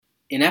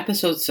In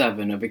episode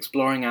 7 of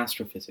Exploring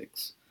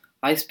Astrophysics,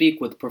 I speak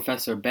with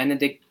Professor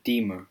Benedict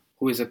Deemer,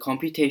 who is a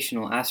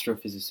computational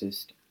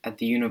astrophysicist at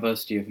the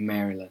University of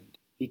Maryland.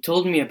 He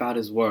told me about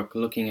his work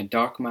looking at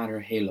dark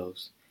matter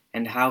halos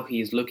and how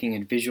he is looking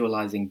at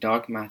visualizing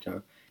dark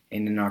matter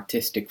in an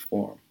artistic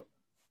form.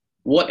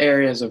 What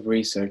areas of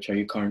research are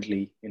you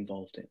currently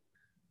involved in?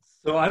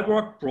 So I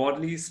work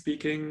broadly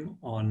speaking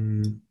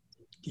on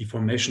the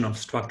formation of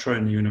structure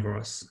in the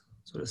universe.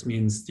 So this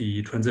means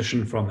the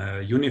transition from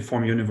a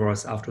uniform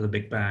universe after the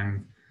Big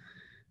Bang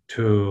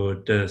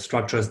to the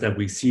structures that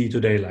we see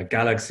today, like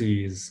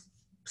galaxies,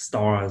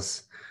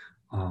 stars,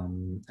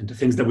 and the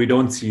things that we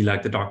don't see,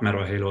 like the dark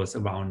matter halos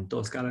around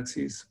those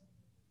galaxies.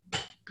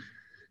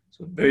 So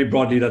very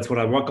broadly, that's what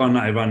I work on.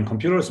 I run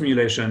computer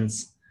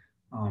simulations.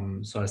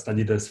 So I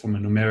study this from a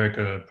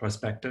numerical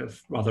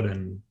perspective rather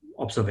than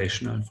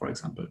observational, for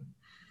example.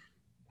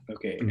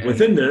 Okay. And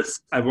within this,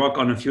 I work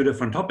on a few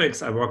different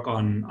topics. I work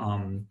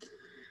on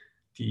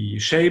the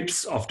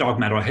shapes of dark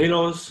matter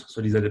halos.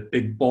 So these are the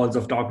big balls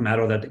of dark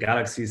matter that the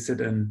galaxies sit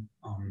in,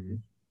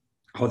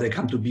 how they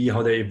come to be,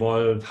 how they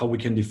evolve, how we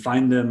can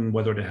define them,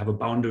 whether they have a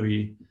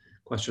boundary,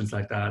 questions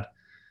like that.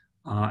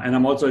 And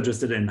I'm also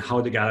interested in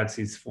how the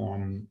galaxies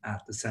form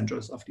at the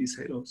centers of these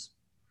halos.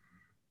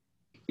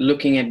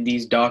 Looking at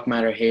these dark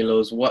matter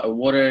halos,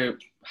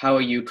 how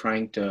are you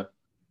trying to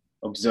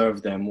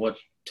observe them? What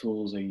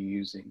tools are you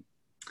using?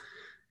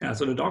 Yeah,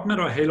 so the dark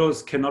matter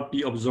halos cannot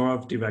be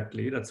observed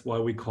directly. That's why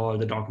we call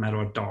the dark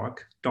matter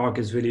dark. Dark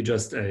is really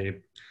just a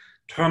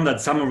term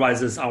that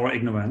summarizes our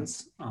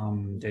ignorance.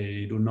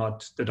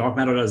 The dark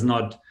matter does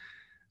not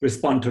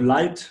respond to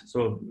light.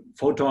 So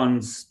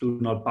photons do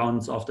not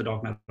bounce off the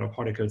dark matter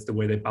particles the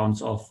way they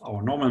bounce off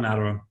our normal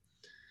matter.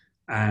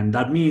 And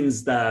that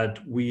means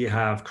that we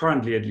have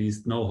currently at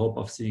least no hope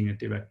of seeing it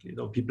directly,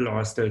 though people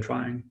are still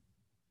trying.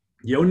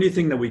 The only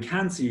thing that we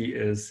can see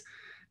is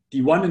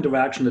the one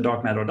interaction the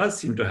dark matter does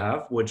seem to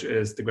have, which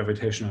is the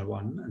gravitational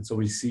one. And so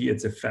we see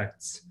its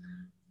effects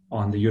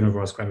on the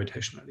universe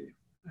gravitationally.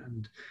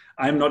 And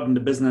I'm not in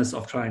the business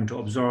of trying to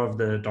observe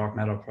the dark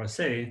matter per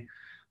se,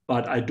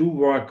 but I do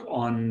work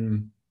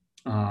on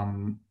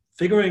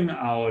figuring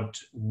out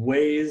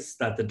ways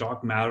that the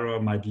dark matter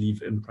might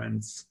leave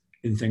imprints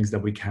in things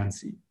that we can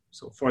see.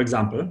 So for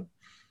example,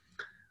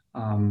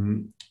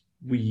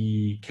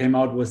 we came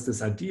out with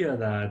this idea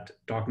that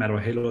dark matter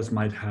halos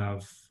might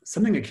have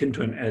something akin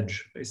to an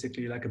edge,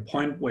 basically like a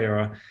point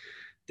where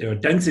their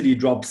density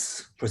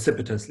drops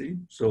precipitously.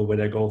 So where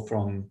they go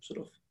from sort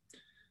of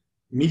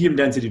medium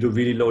density to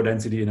really low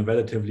density in a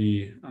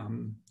relatively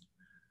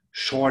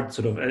short,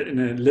 sort of in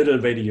a little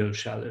radial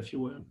shell, if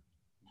you will.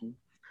 Mm-hmm.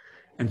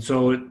 And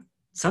so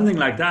something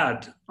like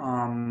that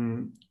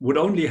would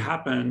only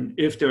happen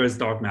if there is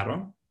dark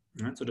matter.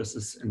 Right? So this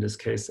is, in this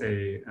case,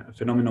 a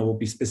phenomenon would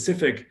be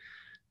specific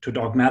to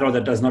dark matter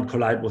that does not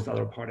collide with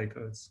other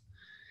particles.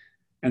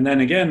 And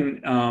then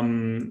again,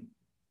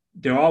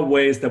 there are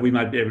ways that we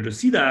might be able to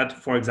see that,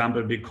 for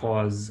example,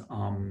 because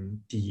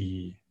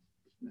the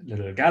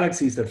little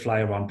galaxies that fly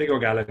around bigger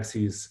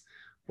galaxies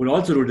would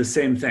also do the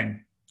same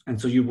thing.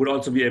 And so you would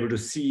also be able to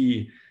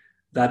see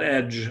that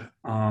edge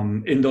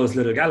in those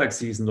little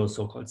galaxies, in those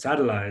so-called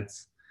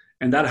satellites.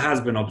 And that has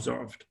been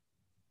observed,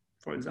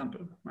 for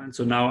example. And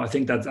so now I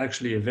think that's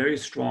actually a very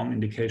strong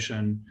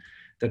indication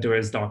that there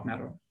is dark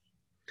matter.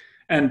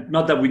 And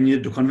not that we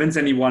need to convince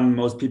anyone,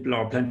 most people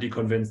are plenty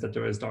convinced that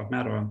there is dark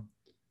matter,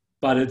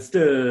 but it's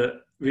still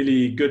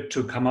really good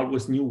to come up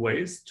with new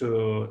ways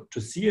to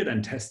see it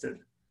and test it.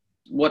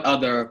 What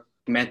other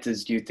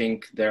methods do you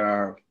think there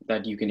are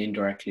that you can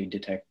indirectly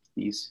detect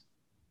these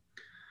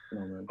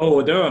phenomena?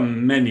 Oh, there are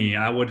many.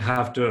 I would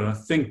have to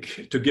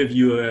think to give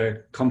you a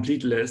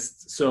complete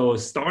list. So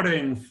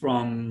starting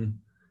from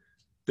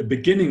the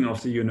beginning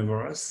of the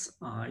universe,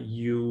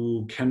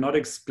 you cannot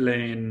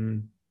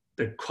explain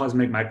the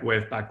cosmic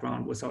microwave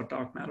background without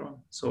dark matter.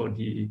 So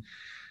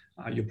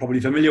you're probably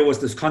familiar with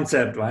this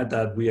concept, right?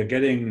 That we are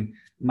getting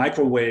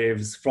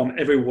microwaves from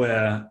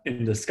everywhere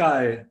in the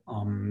sky,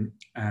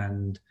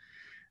 and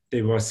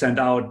they were sent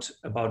out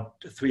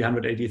about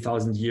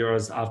 380,000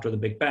 years after the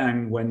Big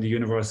Bang, when the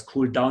universe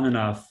cooled down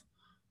enough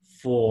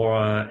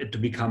for it to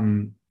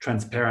become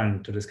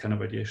transparent to this kind of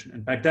radiation.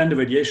 And back then, the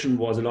radiation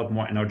was a lot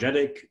more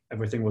energetic.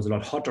 Everything was a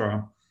lot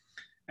hotter.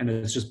 And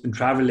it's just been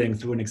traveling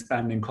through an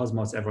expanding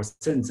cosmos ever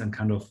since and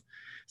kind of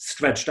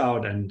stretched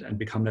out and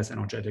become less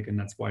energetic. And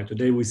that's why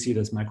today we see it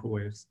as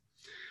microwaves.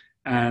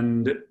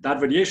 And that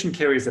radiation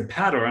carries a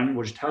pattern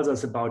which tells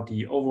us about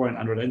the over and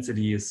under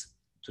densities,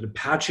 so the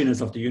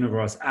patchiness of the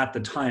universe at the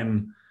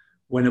time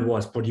when it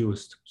was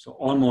produced. So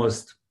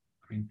almost,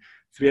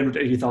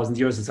 380,000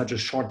 years is such a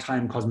short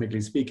time,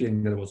 cosmically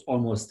speaking, that it was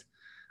almost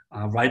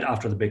right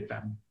after the Big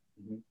Bang.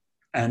 Mm-hmm.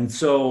 And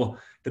so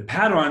the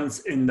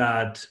patterns in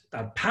that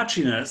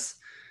patchiness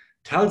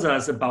tells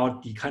us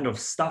about the kind of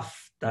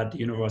stuff that the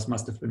universe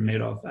must have been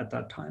made of at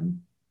that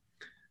time.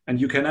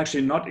 And you can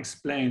actually not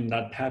explain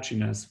that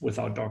patchiness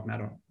without dark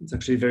matter. It's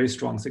actually a very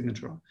strong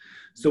signature.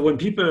 So when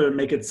people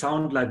make it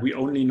sound like we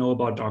only know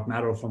about dark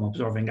matter from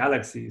observing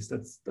galaxies,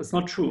 that's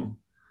not true.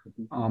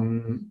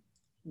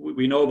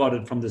 We know about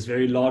it from this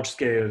very large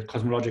scale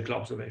cosmological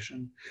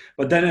observation.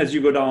 But then as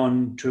you go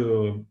down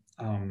to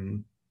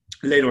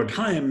later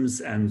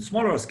times and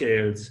smaller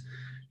scales,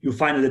 you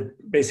find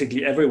it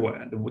basically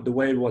everywhere. The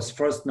way it was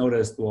first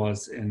noticed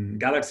was in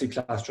galaxy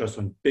clusters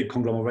and big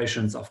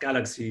conglomerations of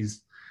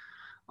galaxies,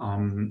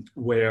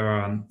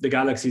 where the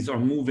galaxies are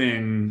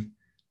moving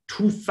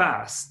too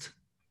fast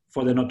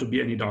for there not to be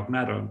any dark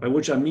matter, by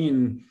which I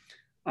mean,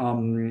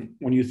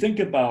 when you think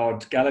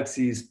about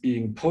galaxies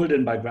being pulled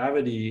in by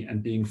gravity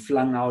and being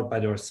flung out by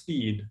their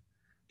speed,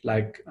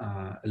 like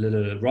a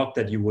little rock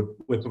that you would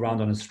whip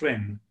around on a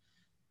string,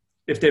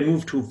 if they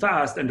move too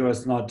fast and there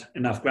is not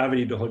enough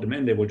gravity to hold them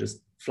in, they will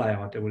just fly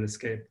out, they will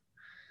escape.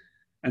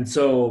 And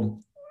so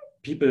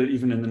people,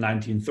 even in the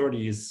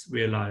 1930s,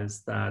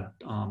 realized that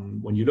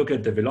when you look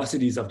at the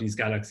velocities of these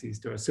galaxies,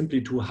 they are simply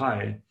too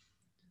high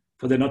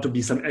for there not to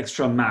be some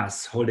extra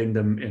mass holding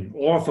them in,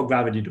 or for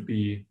gravity to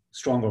be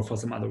stronger for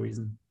some other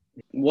reason.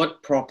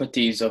 What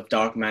properties of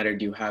dark matter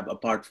do you have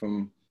apart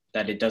from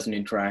that it doesn't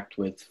interact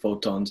with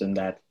photons and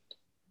that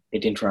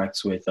it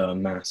interacts with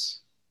mass?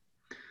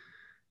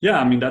 Yeah,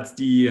 I mean, that's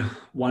the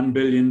 $1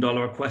 billion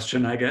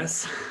question, I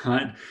guess,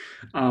 right?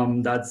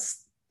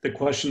 That's the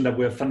question that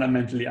we're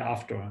fundamentally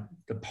after,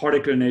 the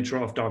particle nature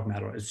of dark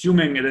matter,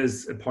 assuming it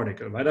is a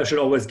particle, right? I should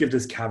always give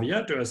this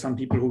caveat. There are some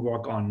people who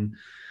work on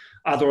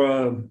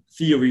other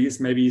theories,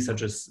 maybe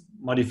such as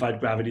modified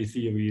gravity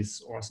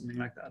theories or something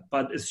like that.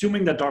 But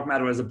assuming that dark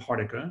matter is a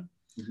particle,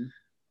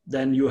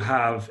 then you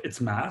have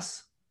its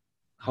mass.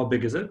 How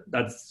big is it?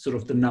 That's sort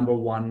of the number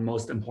one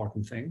most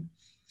important thing.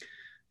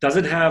 Does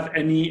it have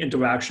any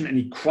interaction,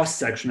 any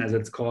cross-section, as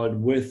it's called,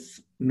 with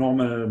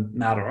normal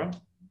matter?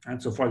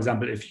 And so, for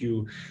example, if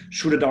you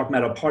shoot a dark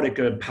matter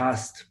particle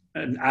past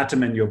an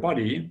atom in your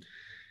body,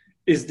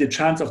 is the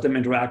chance of them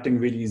interacting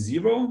really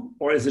zero,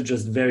 or is it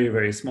just very,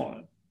 very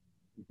small?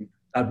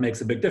 That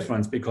makes a big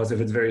difference, because if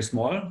it's very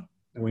small,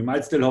 then we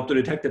might still hope to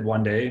detect it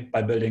one day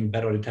by building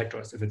better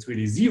detectors. If it's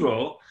really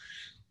zero,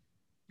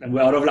 then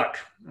we're out of luck,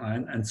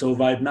 right? And so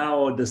right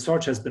now, the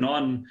search has been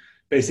on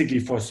basically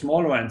for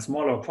smaller and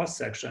smaller cross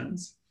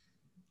sections.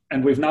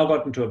 And we've now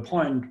gotten to a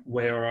point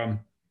where I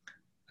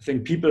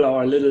think people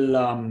are a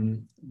little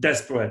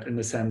desperate, in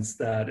the sense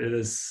that it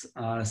is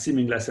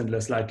seeming less and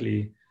less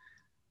likely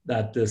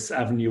that this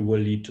avenue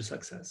will lead to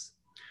success.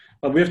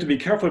 But we have to be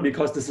careful,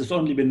 because this has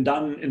only been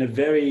done in a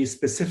very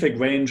specific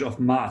range of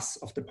mass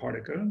of the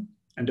particle.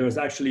 And there is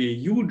actually a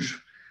huge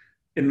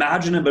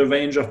imaginable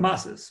range of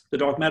masses. The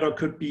dark matter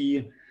could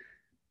be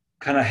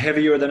kind of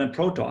heavier than a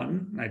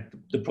proton, like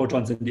the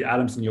protons in the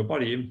atoms in your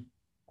body,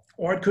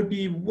 or it could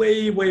be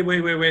way, way,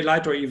 way, way, way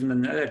lighter even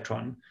than an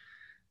electron.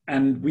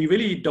 And we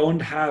really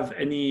don't have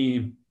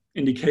any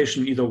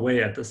indication either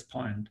way at this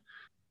point.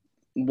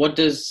 What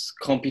does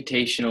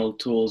computational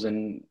tools,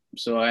 and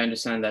so I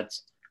understand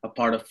that's a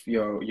part of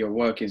your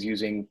work is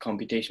using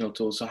computational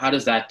tools. So how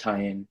does that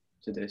tie in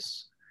to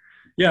this?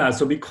 Yeah,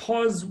 so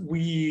because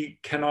we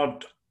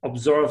cannot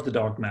observe the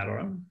dark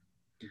matter,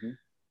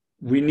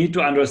 we need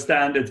to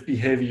understand its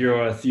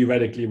behavior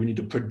theoretically. We need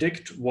to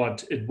predict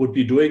what it would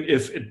be doing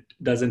if it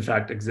does in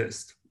fact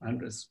exist. I'm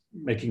just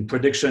making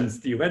predictions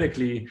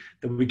theoretically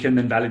that we can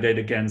then validate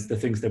against the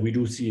things that we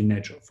do see in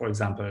nature. For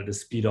example, the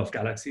speed of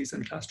galaxies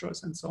and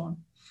clusters and so on.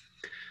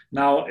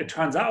 Now, it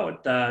turns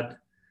out that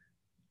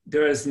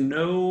there is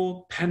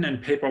no pen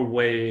and paper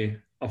way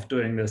of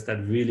doing this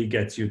that really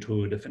gets you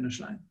to the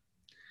finish line.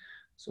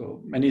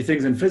 So many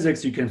things in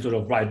physics you can sort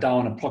of write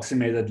down,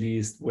 approximate at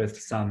least with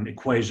some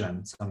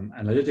equation, some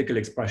analytical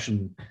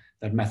expression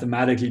that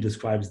mathematically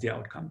describes the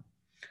outcome.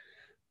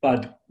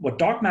 But what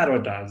dark matter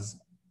does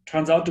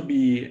turns out to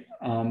be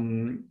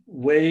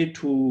way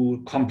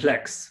too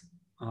complex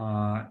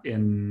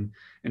in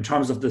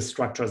terms of the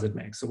structures it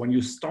makes. So when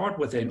you start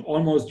with an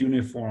almost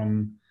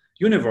uniform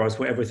universe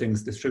where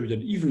everything's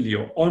distributed evenly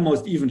or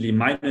almost evenly,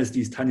 minus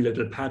these tiny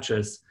little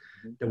patches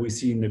that we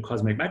see in the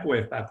cosmic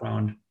microwave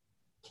background,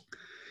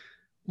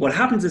 what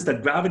happens is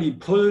that gravity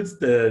pulls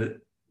the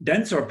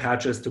denser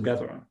patches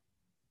together.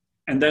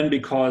 And then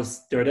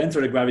because they're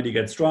denser, the gravity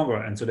gets stronger.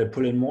 And so they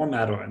pull in more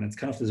matter. And it's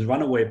kind of this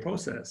runaway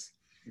process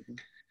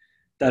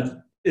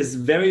that is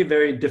very,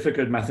 very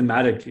difficult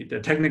mathematically.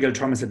 The technical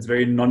term is it's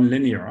very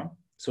nonlinear.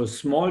 So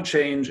small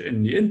change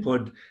in the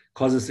input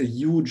causes a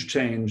huge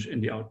change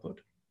in the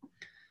output.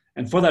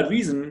 And for that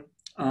reason,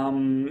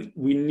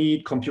 we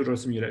need computer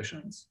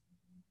simulations.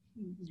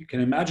 You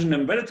can imagine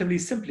them relatively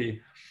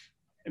simply.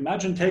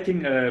 Imagine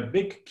taking a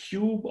big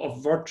cube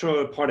of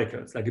virtual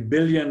particles, like a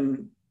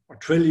billion or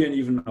trillion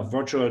even of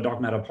virtual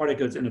dark matter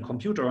particles in a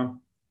computer.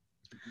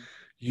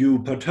 You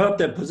perturb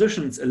their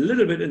positions a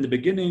little bit in the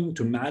beginning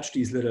to match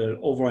these little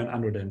over and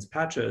under dense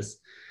patches.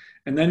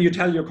 And then you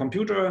tell your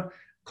computer,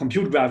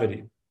 compute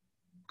gravity.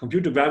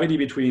 Compute the gravity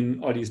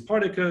between all these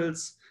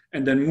particles,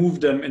 and then move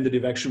them in the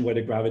direction where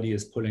the gravity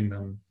is pulling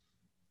them.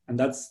 And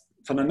that's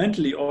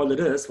fundamentally all it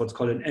is, what's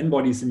called an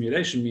n-body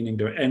simulation, meaning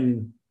there are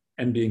n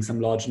being some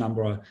large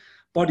number of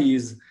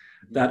bodies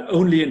that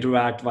only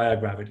interact via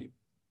gravity.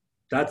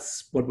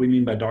 That's what we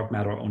mean by dark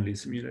matter only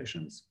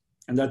simulations.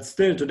 And that's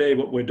still today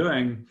what we're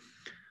doing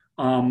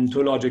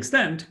to a large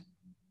extent,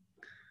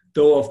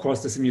 though of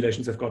course the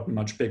simulations have gotten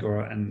much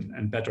bigger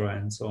and better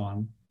and so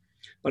on.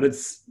 But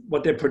it's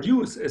what they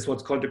produce is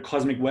what's called the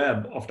cosmic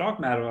web of dark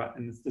matter,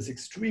 and it's this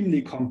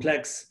extremely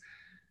complex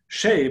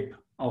shape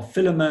of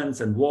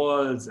filaments and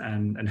walls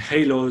and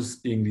halos,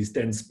 being these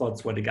dense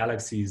spots where the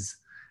galaxies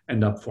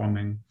end up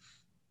forming.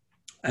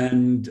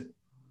 And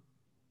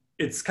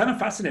it's kind of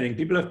fascinating.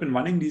 People have been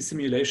running these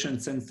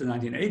simulations since the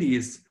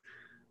 1980s.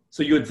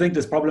 So you would think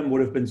this problem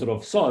would have been sort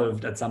of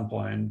solved at some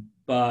point,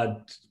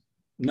 but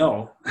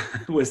no,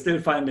 we're still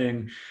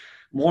finding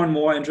more and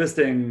more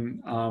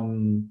interesting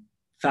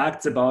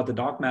facts about the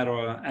dark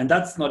matter. And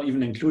that's not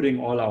even including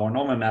all our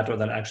normal matter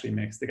that actually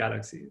makes the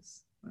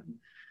galaxies.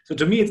 So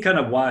to me, it's kind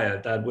of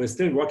wild that we're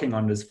still working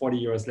on this 40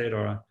 years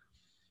later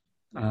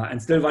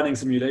and still running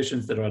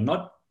simulations that are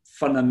not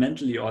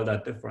fundamentally all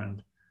that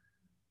different.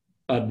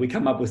 But we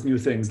come up with new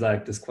things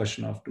like this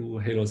question of, do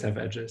halos have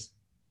edges?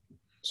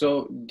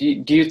 So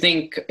do you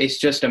think it's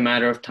just a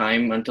matter of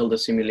time until the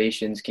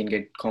simulations can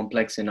get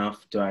complex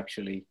enough to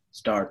actually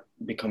start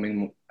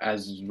becoming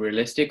as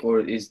realistic?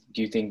 Or do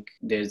you think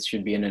there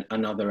should be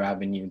another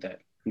avenue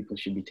that people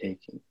should be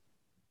taking?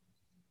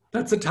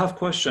 That's a tough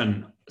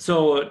question.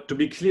 So to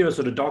be clear,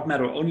 so the dark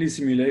matter only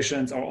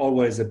simulations are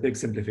always a big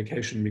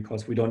simplification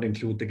because we don't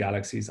include the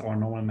galaxies, our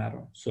normal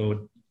matter.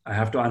 So I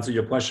have to answer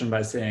your question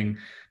by saying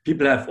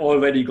people have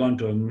already gone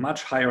to a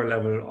much higher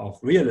level of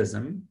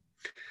realism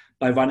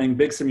by running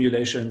big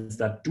simulations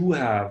that do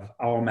have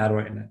our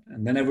matter in it.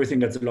 And then everything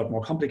gets a lot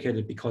more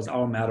complicated because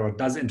our matter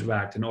does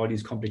interact in all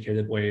these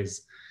complicated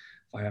ways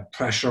via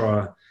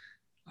pressure,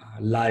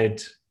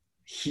 light,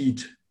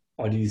 heat,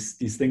 or these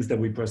things that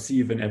we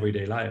perceive in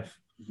everyday life.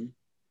 Mm-hmm.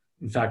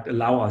 In fact,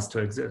 allow us to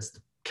exist.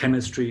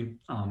 Chemistry,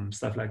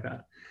 stuff like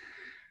that.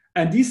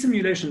 And these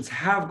simulations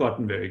have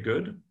gotten very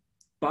good,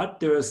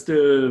 but there are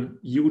still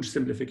huge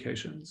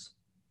simplifications.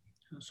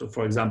 So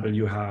for example,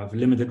 you have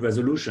limited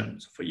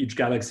resolutions. For each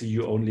galaxy,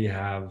 you only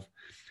have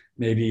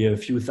maybe a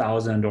few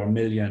thousand or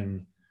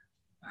million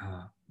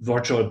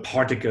virtual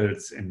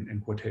particles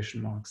in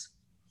quotation marks.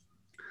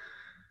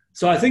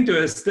 So I think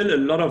there is still a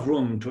lot of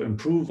room to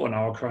improve on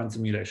our current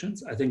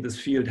simulations. I think this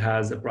field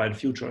has a bright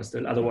future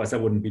still, otherwise I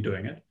wouldn't be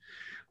doing it.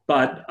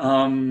 But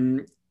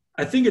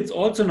I think it's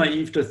also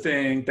naive to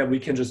think that we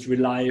can just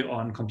rely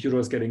on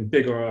computers getting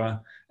bigger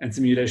and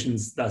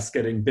simulations thus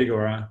getting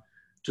bigger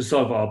to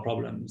solve our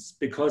problems,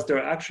 because there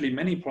are actually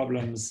many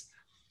problems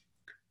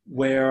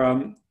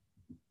where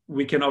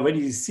we can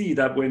already see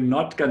that we're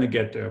not going to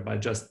get there by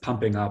just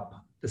pumping up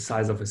the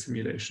size of a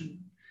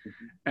simulation.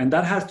 Mm-hmm. And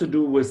that has to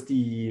do with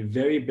the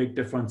very big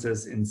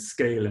differences in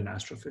scale in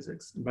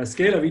astrophysics. And by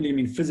scale, I really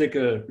mean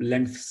physical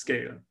length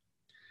scale.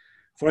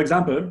 For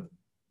example,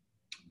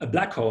 a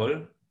black hole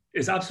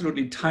is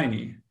absolutely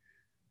tiny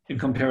in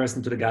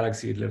comparison to the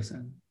galaxy it lives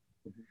in.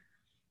 Mm-hmm.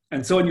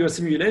 And so in your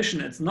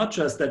simulation, it's not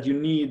just that you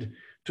need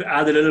to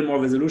add a little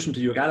more resolution to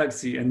your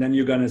galaxy and then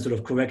you're going to sort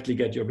of correctly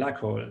get your black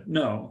hole.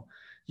 No,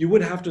 you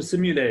would have to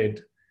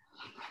simulate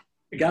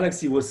a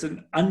galaxy with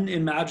an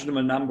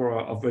unimaginable number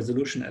of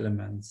resolution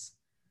elements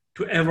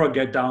to ever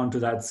get down to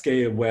that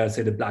scale where,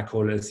 say, the black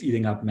hole is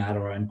eating up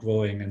matter and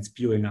growing and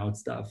spewing out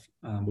stuff,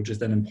 which is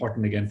then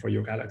important again for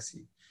your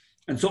galaxy.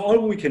 And so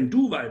all we can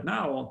do right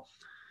now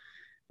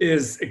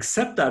is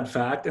accept that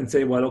fact and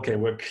say, well, okay,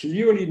 we're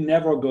clearly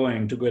never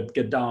going to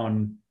get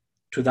down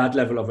to that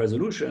level of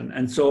resolution.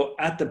 And so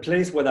at the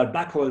place where that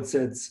black hole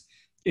sits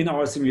in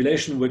our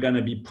simulation, we're going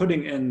to be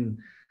putting in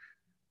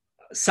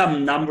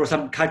some number,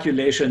 some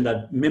calculation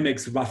that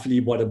mimics roughly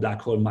what a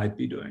black hole might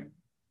be doing.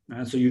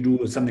 So you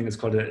do something that's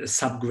called a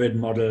subgrid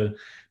model,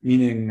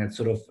 meaning it's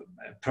sort of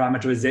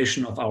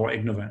parameterization of our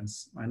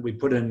ignorance. And we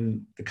put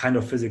in the kind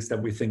of physics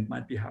that we think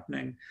might be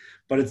happening,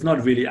 but it's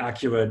not really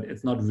accurate.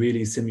 It's not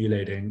really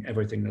simulating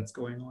everything that's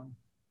going on.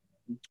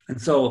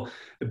 And so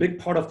a big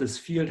part of this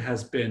field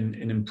has been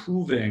in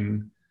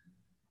improving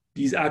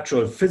these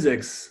actual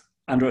physics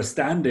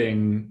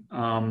understanding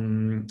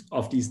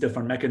of these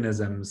different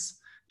mechanisms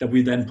that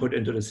we then put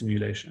into the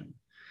simulation.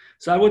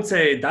 So I would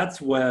say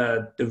that's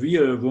where the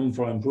real room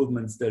for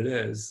improvement still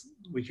is.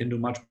 We can do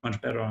much, much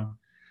better.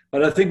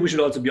 But I think we should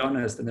also be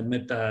honest and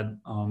admit that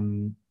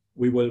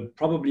we will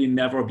probably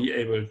never be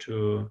able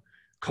to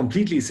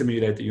completely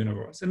simulate the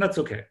universe, and that's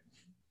okay.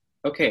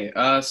 Okay,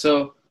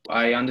 so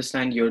I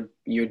understand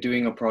you're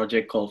doing a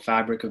project called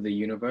Fabric of the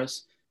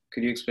Universe.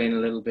 Could you explain a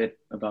little bit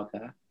about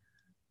that?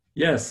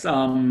 Yes,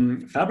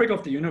 Fabric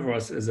of the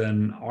Universe is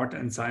an art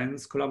and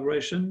science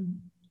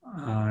collaboration.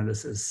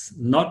 This is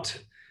not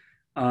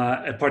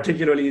a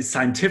particularly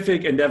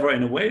scientific endeavor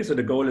in a way. So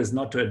the goal is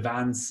not to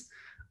advance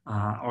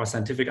our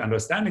scientific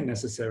understanding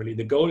necessarily.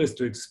 The goal is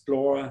to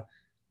explore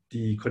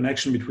the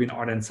connection between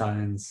art and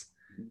science.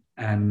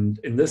 And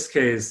in this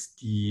case,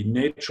 the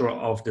nature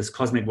of this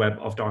cosmic web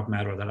of dark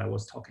matter that I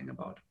was talking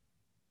about.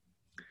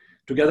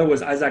 Together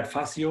with Isaac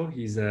Fassio,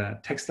 he's a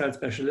textile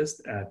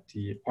specialist at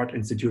the Art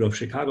Institute of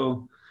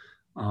Chicago,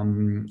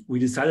 we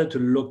decided to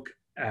look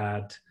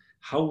at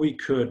how we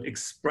could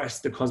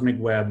express the cosmic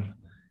web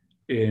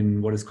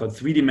in what is called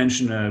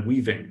three-dimensional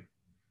weaving.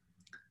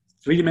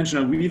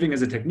 Three-dimensional weaving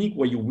is a technique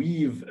where you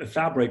weave a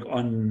fabric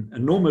on a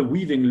normal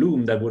weaving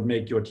loom that would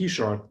make your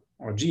t-shirt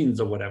or jeans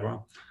or whatever.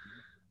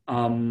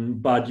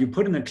 But you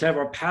put in a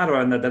clever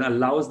pattern that then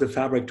allows the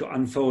fabric to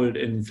unfold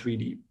in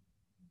 3D.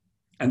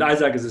 And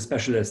Isaac is a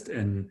specialist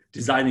in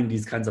designing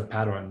these kinds of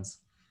patterns.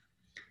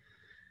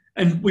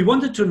 And we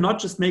wanted to not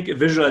just make a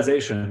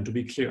visualization, to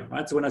be clear,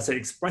 right? So when I say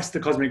express the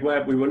cosmic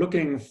web, we were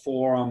looking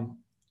for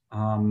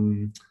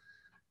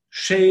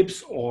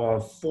shapes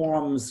or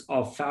forms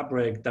of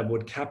fabric that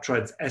would capture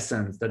its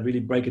essence, that really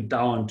break it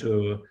down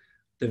to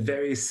the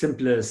very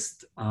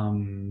simplest,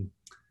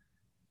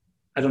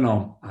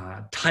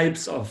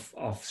 types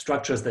of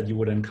structures that you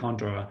would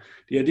encounter.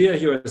 The idea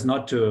here is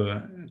not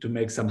to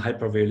make some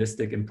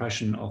hyper-realistic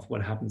impression of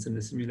what happens in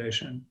the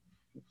simulation.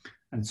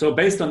 And so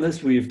based on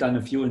this, we've done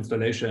a few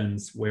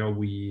installations where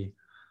we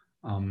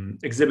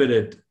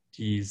exhibited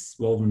these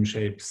woven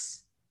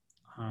shapes.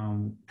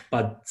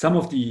 But some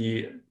of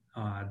the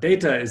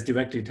data is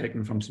directly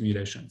taken from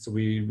simulation. So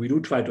we do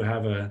try to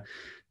have a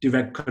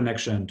direct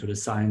connection to the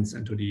science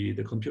and to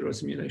the computer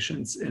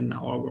simulations in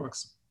our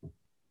works.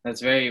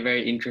 That's very,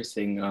 very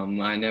interesting.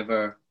 I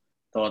never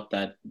thought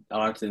that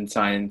art and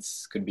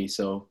science could be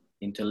so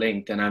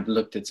interlinked, and I've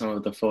looked at some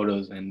of the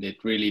photos and it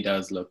really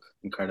does look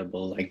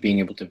incredible, like being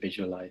able to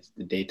visualize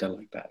the data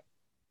like that.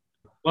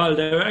 Well,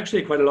 there are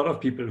actually quite a lot of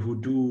people who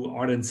do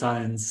art and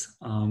science.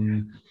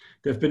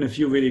 There have been a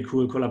few really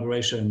cool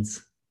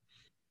collaborations.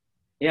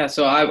 Yeah,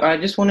 so I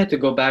just wanted to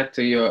go back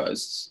to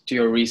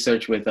your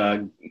research with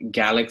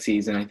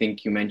galaxies, and I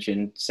think you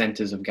mentioned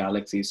centers of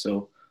galaxies.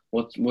 So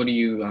what are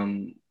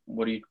you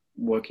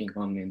working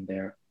on in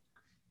there?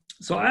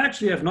 So I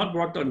actually have not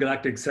worked on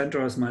galactic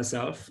centers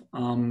myself.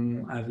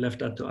 I've left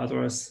that to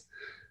others.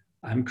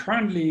 I'm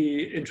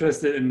currently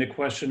interested in the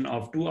question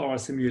of, do our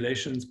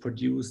simulations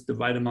produce the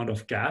right amount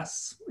of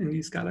gas in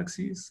these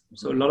galaxies?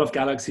 So a lot of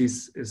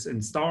galaxies is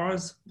in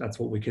stars. That's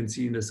what we can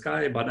see in the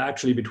sky. But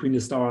actually between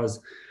the stars,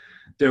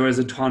 there is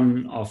a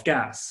ton of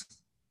gas.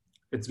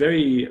 It's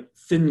very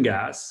thin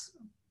gas,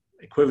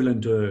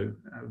 equivalent to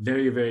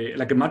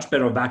like a much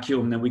better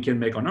vacuum than we can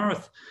make on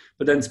Earth.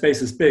 But then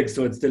space is big,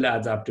 so it still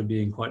adds up to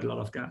being quite a lot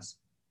of gas.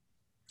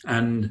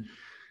 And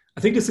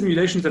I think the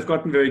simulations have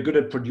gotten very good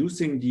at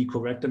producing the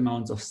correct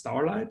amounts of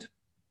starlight.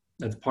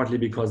 That's partly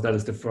because that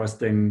is the first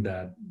thing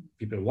that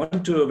people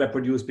want to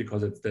reproduce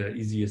because it's the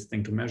easiest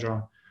thing to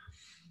measure.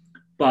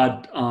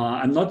 But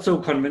I'm not so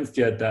convinced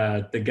yet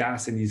that the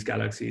gas in these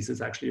galaxies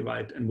is actually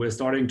right. And we're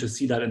starting to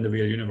see that in the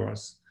real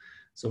universe.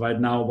 So right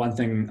now, one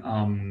thing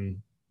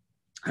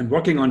I'm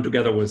working on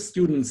together with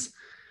students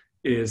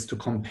is to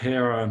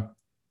compare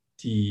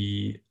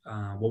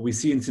what we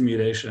see in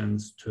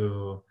simulations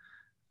to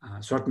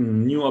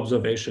certain new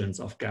observations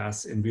of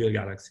gas in real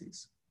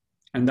galaxies.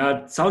 And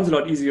that sounds a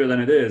lot easier than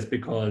it is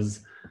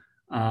because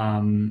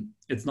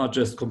it's not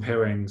just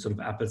comparing sort of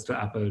apples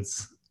to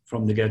apples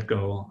from the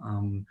get-go.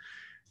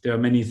 There are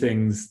many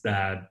things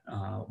that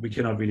we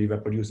cannot really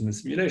reproduce in the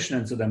simulation.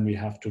 And so then we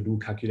have to do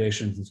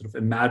calculations and sort of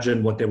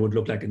imagine what they would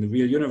look like in the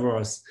real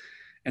universe.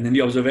 And in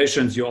the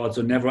observations, you're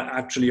also never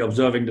actually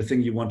observing the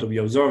thing you want to be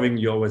observing.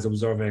 You're always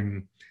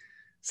observing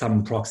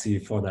some proxy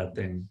for that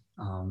thing.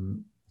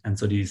 And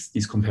so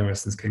these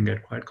comparisons can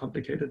get quite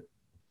complicated.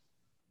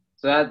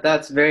 So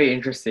that's very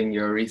interesting.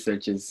 Your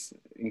research is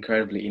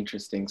incredibly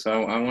interesting.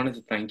 So I wanted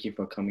to thank you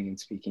for coming and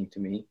speaking to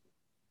me.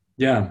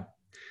 Yeah.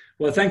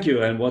 Well, thank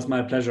you. And it was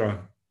my pleasure.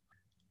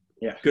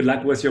 Yeah. Good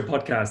luck with your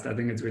podcast. I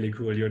think it's really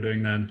cool you're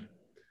doing that.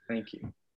 Thank you.